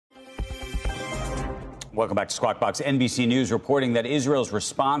Welcome back to Squawk Box. NBC News reporting that Israel's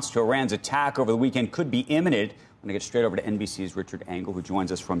response to Iran's attack over the weekend could be imminent. I'm going to get straight over to NBC's Richard Engel, who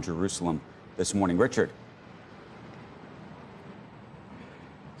joins us from Jerusalem this morning. Richard.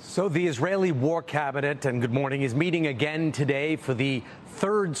 So the Israeli War Cabinet, and good morning, is meeting again today for the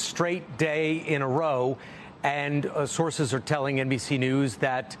third straight day in a row. And sources are telling NBC News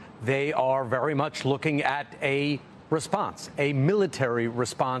that they are very much looking at a response, a military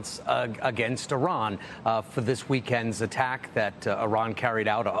response against Iran for this weekend's attack that Iran carried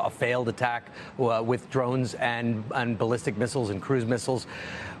out, a failed attack with drones and ballistic missiles and cruise missiles.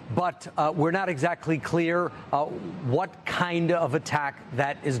 But we're not exactly clear what kind of attack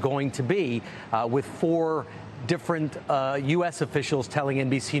that is going to be, with four different U.S. officials telling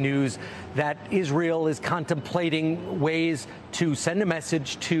NBC News that Israel is contemplating ways to send a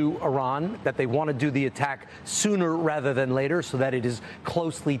message to Iran that they want to do the attack sooner rather than later, so that it is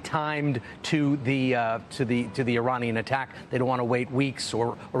closely timed to the Iranian attack. They don't want to wait weeks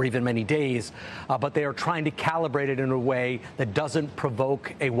or even many days, but they are trying to calibrate it in a way that doesn't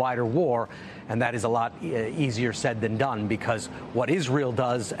provoke a wider war. And that is a lot easier said than done, because what Israel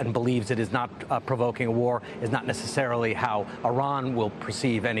does and believes it is not provoking a war is not necessarily how Iran will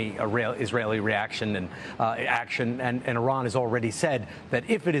perceive any Israeli reaction and action. And Iran has already said that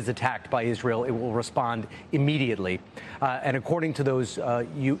if it is attacked by Israel, it will respond immediately. And according to those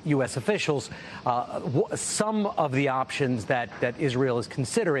U.S. officials, some of the options that Israel is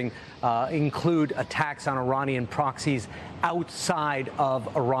considering include attacks on Iranian proxies outside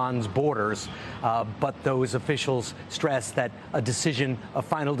of Iran's borders. But those officials stress that a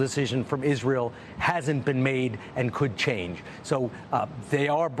final decision from Israel hasn't been made and could change. So they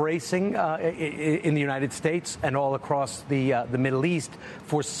are bracing in the United States and all across the Middle East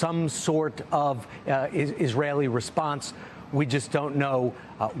for some sort of Israeli response. We just don't know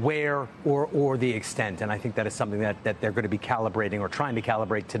where or the extent. And I think that is something that they're going to be calibrating or trying to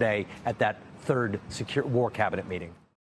calibrate today at that third War Cabinet meeting.